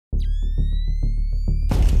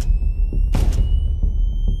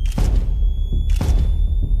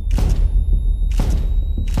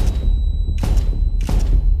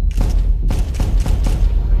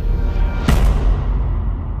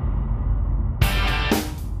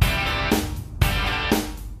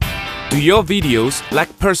Do your videos lack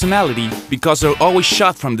personality because they're always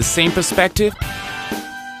shot from the same perspective?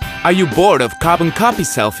 Are you bored of carbon copy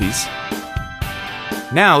selfies?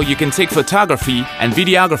 Now you can take photography and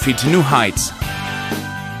videography to new heights.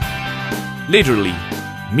 Literally,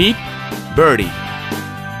 meet Birdie.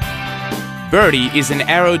 Birdie is an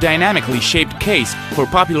aerodynamically shaped case for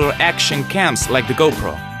popular action cams like the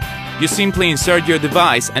GoPro. You simply insert your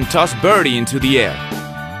device and toss Birdie into the air.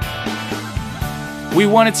 We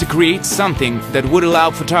wanted to create something that would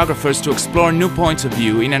allow photographers to explore new points of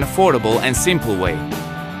view in an affordable and simple way.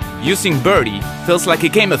 Using Birdie feels like a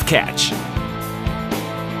game of catch.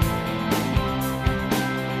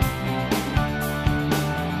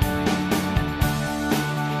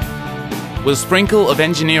 With a sprinkle of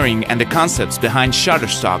engineering and the concepts behind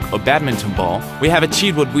Shutterstock or badminton ball, we have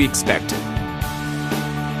achieved what we expected.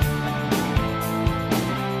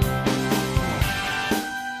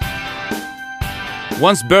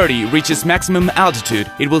 Once Birdie reaches maximum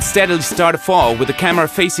altitude, it will steadily start to fall with the camera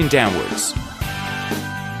facing downwards.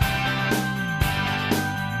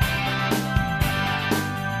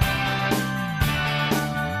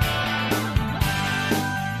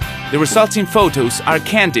 The resulting photos are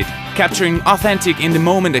candid, capturing authentic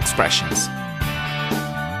in-the-moment expressions.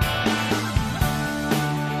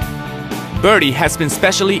 Birdie has been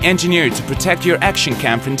specially engineered to protect your action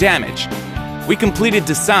cam from damage. We completed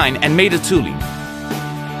design and made the tooling.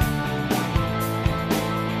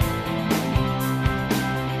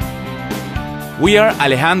 We are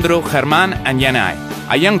Alejandro, Germán and Yanai,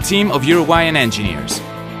 a young team of Uruguayan engineers.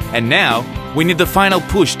 And now, we need the final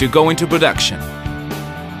push to go into production.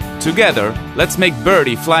 Together, let's make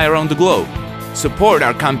Birdie fly around the globe. Support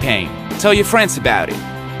our campaign. Tell your friends about it.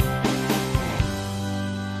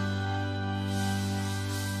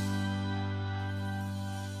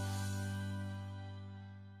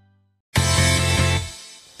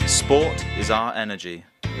 Sport is our energy.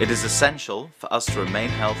 It is essential for us to remain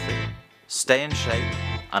healthy, stay in shape,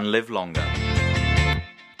 and live longer.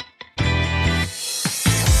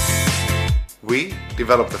 We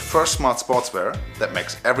developed the first smart sportswear that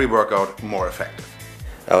makes every workout more effective.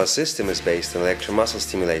 Our system is based on electromuscle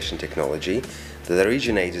stimulation technology that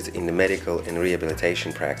originated in the medical and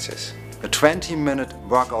rehabilitation practice. A 20-minute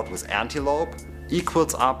workout with antelope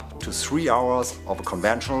equals up to 3 hours of a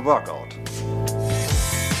conventional workout.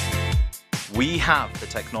 We have the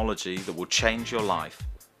technology that will change your life,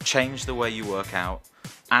 change the way you work out,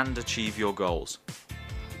 and achieve your goals.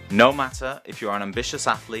 No matter if you're an ambitious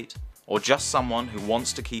athlete or just someone who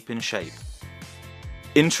wants to keep in shape.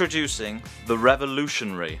 Introducing the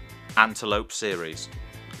revolutionary Antelope series.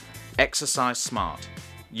 Exercise smart.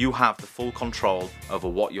 You have the full control over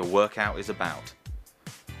what your workout is about.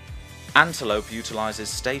 Antelope utilizes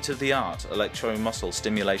state-of-the-art electromuscle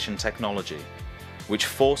stimulation technology, which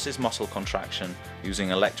forces muscle contraction using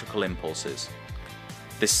electrical impulses.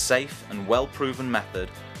 This safe and well-proven method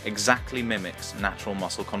exactly mimics natural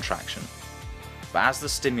muscle contraction. But as the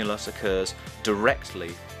stimulus occurs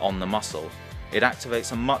directly on the muscle, it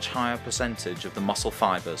activates a much higher percentage of the muscle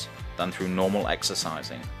fibers than through normal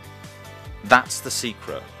exercising. That's the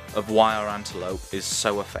secret of why our Antelope is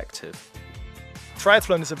so effective.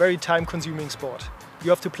 Triathlon is a very time-consuming sport. You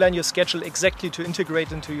have to plan your schedule exactly to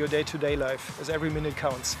integrate into your day-to-day life, as every minute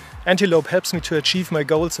counts. Antelope helps me to achieve my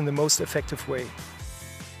goals in the most effective way.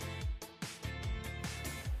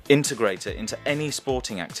 Integrate it into any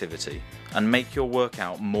sporting activity and make your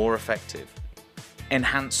workout more effective.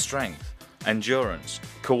 Enhance strength, endurance,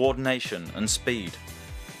 coordination and speed.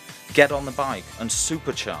 Get on the bike and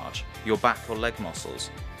supercharge your back or leg muscles.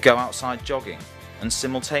 Go outside jogging and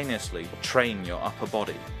simultaneously train your upper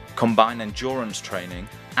body. Combine endurance training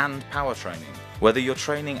and power training. Whether you're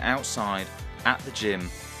training outside, at the gym,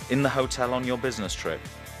 in the hotel on your business trip,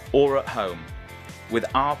 or at home, with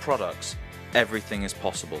our products, everything is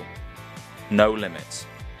possible. No limits.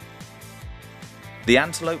 The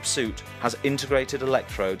Antelope suit has integrated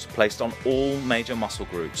electrodes placed on all major muscle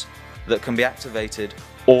groups that can be activated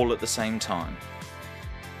all at the same time.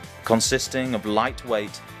 Consisting of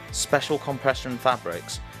lightweight, special compression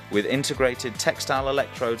fabrics with integrated textile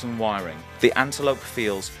electrodes and wiring, the Antelope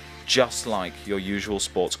feels just like your usual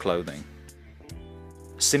sports clothing.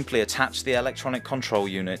 Simply attach the electronic control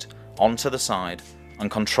unit onto the side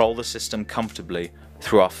and control the system comfortably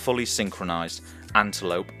through our fully synchronized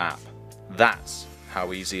Antelope app. That's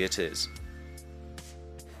how easy it is.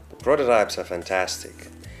 Prototypes are fantastic.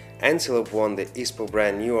 Antelope won the ISPO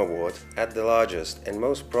Brand New Award at the largest and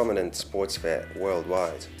most prominent sports fair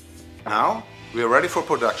worldwide. Now we are ready for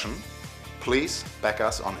production. Please back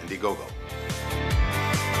us on Indiegogo.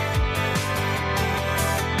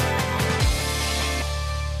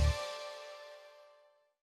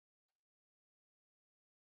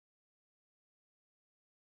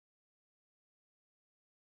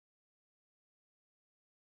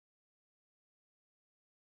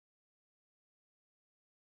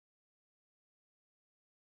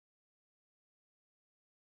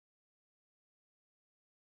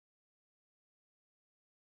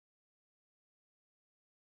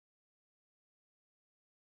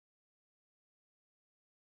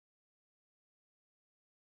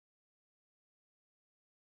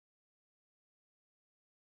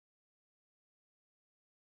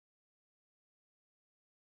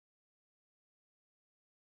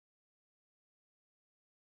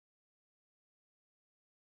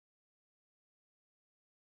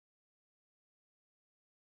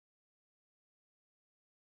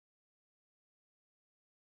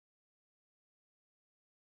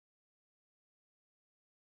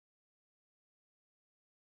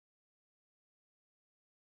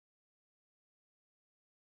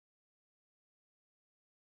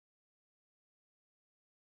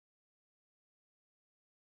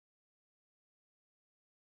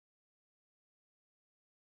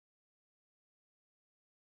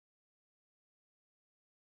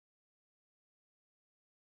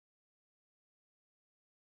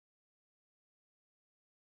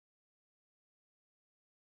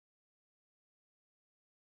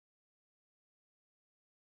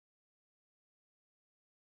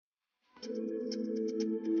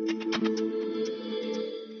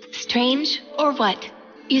 Strange or what?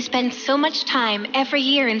 You spend so much time every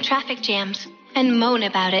year in traffic jams and moan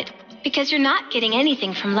about it because you're not getting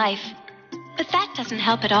anything from life. But that doesn't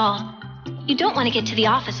help at all. You don't want to get to the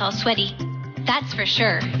office all sweaty. That's for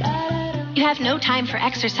sure. You have no time for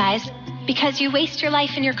exercise because you waste your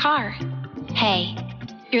life in your car. Hey,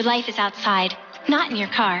 your life is outside, not in your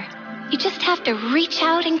car. You just have to reach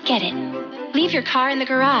out and get it. Leave your car in the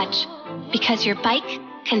garage because your bike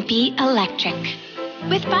can be electric.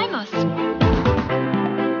 With Bimos.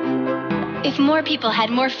 If more people had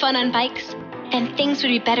more fun on bikes, then things would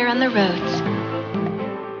be better on the roads.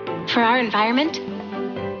 For our environment,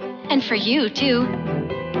 and for you too.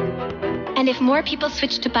 And if more people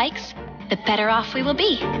switch to bikes, the better off we will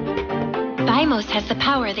be. Bimos has the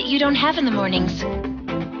power that you don't have in the mornings.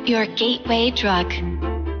 Your gateway drug.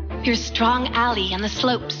 Your strong ally on the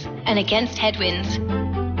slopes and against headwinds.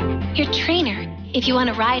 Your trainer if you want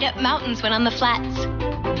to ride up mountains when on the flats.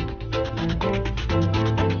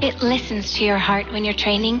 It listens to your heart when you're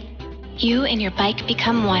training. You and your bike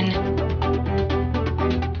become one.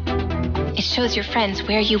 It shows your friends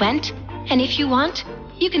where you went, and if you want,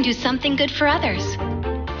 you can do something good for others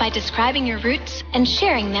by describing your routes and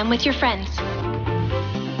sharing them with your friends.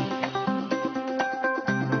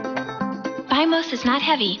 Bimos is not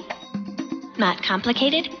heavy, not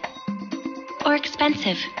complicated, or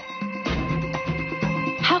expensive.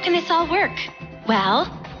 How can this all work? Well,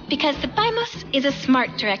 because the Bimos is a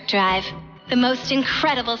smart direct drive. The most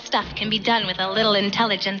incredible stuff can be done with a little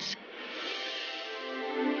intelligence.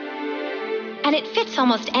 And it fits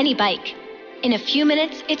almost any bike. In a few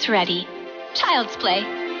minutes, it's ready. Child's play.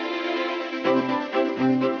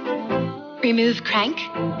 Remove crank.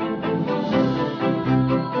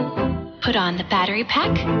 Put on the battery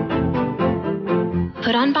pack.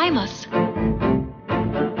 Put on Bimos.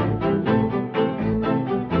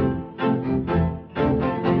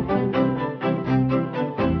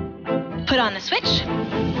 Put on the switch.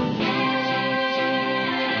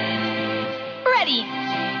 Ready.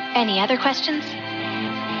 Any other questions?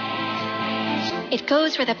 It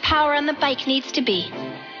goes where the power on the bike needs to be.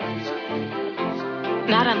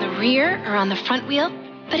 Not on the rear or on the front wheel,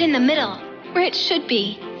 but in the middle, where it should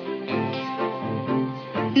be.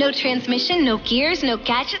 No transmission, no gears, no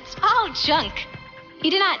gadgets, all junk.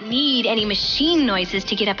 You do not need any machine noises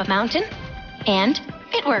to get up a mountain. And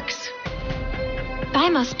it works.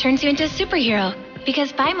 Bimos turns you into a superhero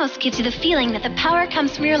because Bimos gives you the feeling that the power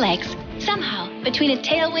comes from your legs, somehow, between a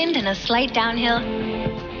tailwind and a slight downhill.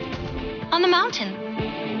 On the mountain.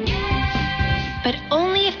 But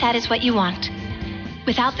only if that is what you want.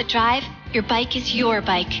 Without the drive, your bike is your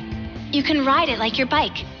bike. You can ride it like your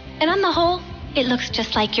bike, and on the whole, it looks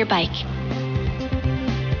just like your bike.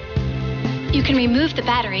 You can remove the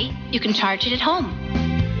battery, you can charge it at home.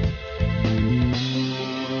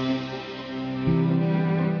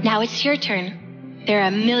 Now it's your turn. There are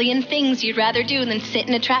a million things you'd rather do than sit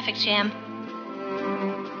in a traffic jam.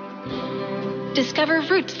 Discover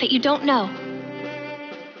routes that you don't know.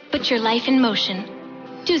 Put your life in motion.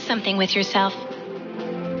 Do something with yourself.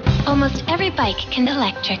 Almost every bike can be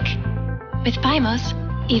electric. With Bimos,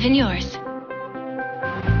 even yours.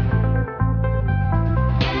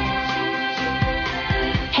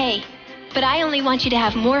 Hey, but I only want you to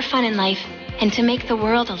have more fun in life and to make the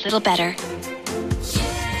world a little better.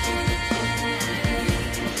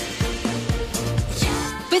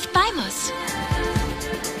 With Bimos.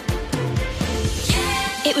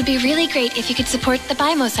 It would be really great if you could support the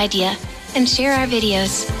Bimos idea and share our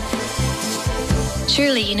videos.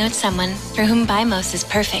 Surely you know someone for whom Bimos is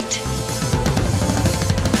perfect.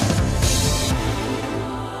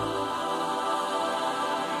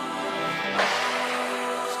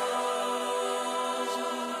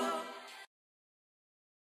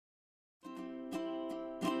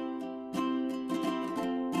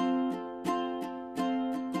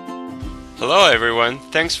 Hello everyone,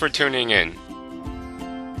 thanks for tuning in.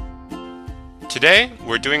 Today,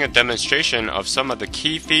 we're doing a demonstration of some of the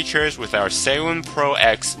key features with our Seiun Pro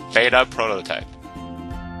X beta prototype.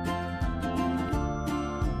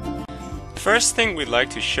 First thing we'd like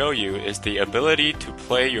to show you is the ability to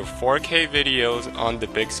play your 4K videos on the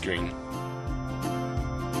big screen.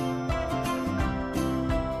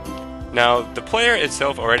 Now, the player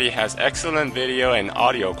itself already has excellent video and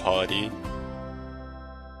audio quality,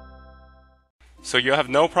 so you'll have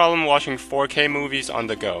no problem watching 4K movies on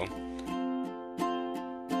the go.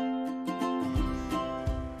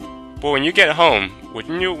 But when you get home,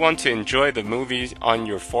 wouldn't you want to enjoy the movies on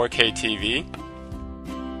your 4K TV?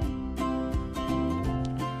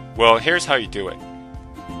 Well, here's how you do it.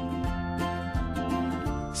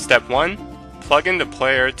 Step 1. Plug in the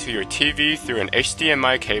player to your TV through an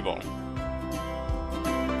HDMI cable.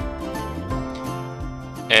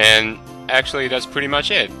 And actually, that's pretty much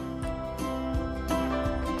it.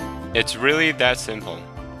 It's really that simple.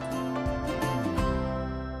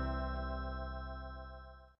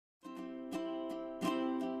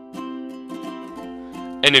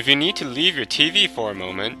 And if you need to leave your TV for a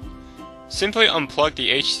moment, simply unplug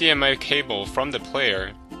the HDMI cable from the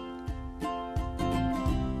player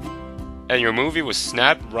and your movie will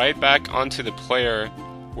snap right back onto the player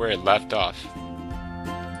where it left off.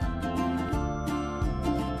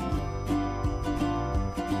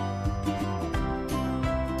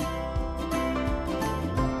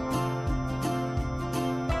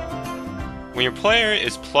 When your player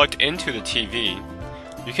is plugged into the TV,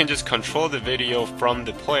 you can just control the video from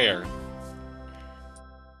the player.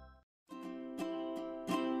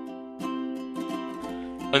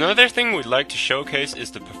 Another thing we'd like to showcase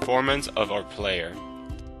is the performance of our player.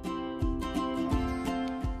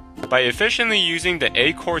 By efficiently using the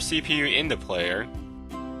 8-core CPU in the player,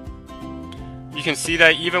 you can see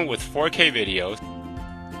that even with 4K videos,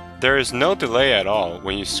 there is no delay at all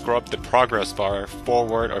when you scrub the progress bar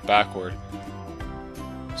forward or backward,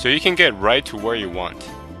 so you can get right to where you want.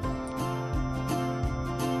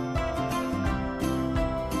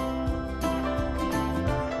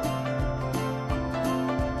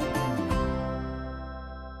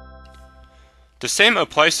 The same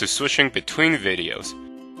applies to switching between videos.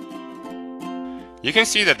 You can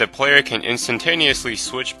see that the player can instantaneously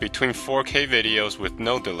switch between 4K videos with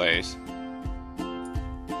no delays,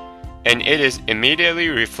 and it is immediately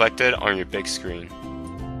reflected on your big screen.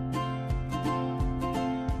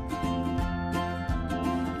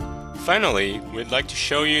 Finally, we'd like to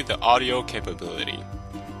show you the audio capability.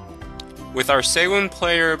 With our Seiun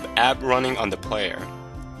Player app running on the player,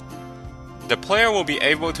 the player will be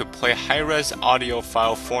able to play high-res audio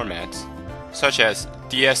file formats such as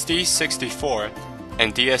DSD64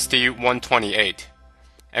 and DSD128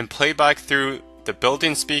 and play back through the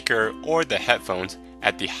built-in speaker or the headphones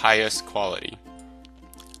at the highest quality.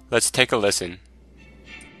 Let's take a listen.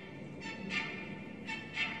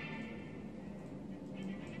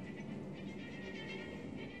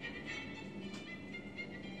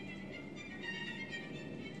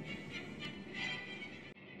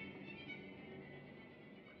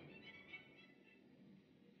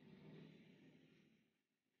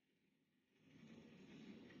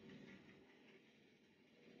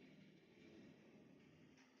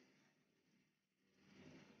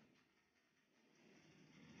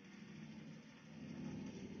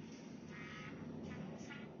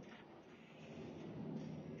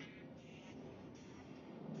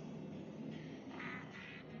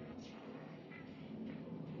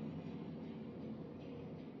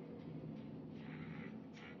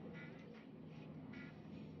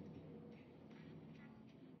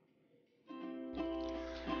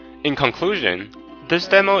 In conclusion, This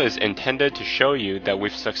demo is intended to show you that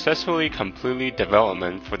we've successfully completed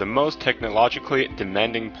development for the most technologically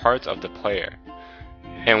demanding parts of the player,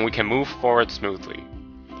 and we can move forward smoothly.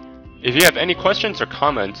 If you have any questions or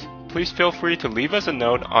comments, please feel free to leave us a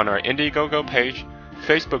note on our Indiegogo page,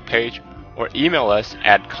 Facebook page, or email us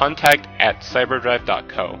at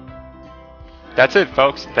contact@cyberdrive.co. That's it,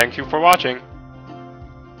 folks. Thank you for watching.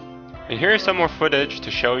 And here is some more footage to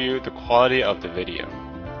show you the quality of the video.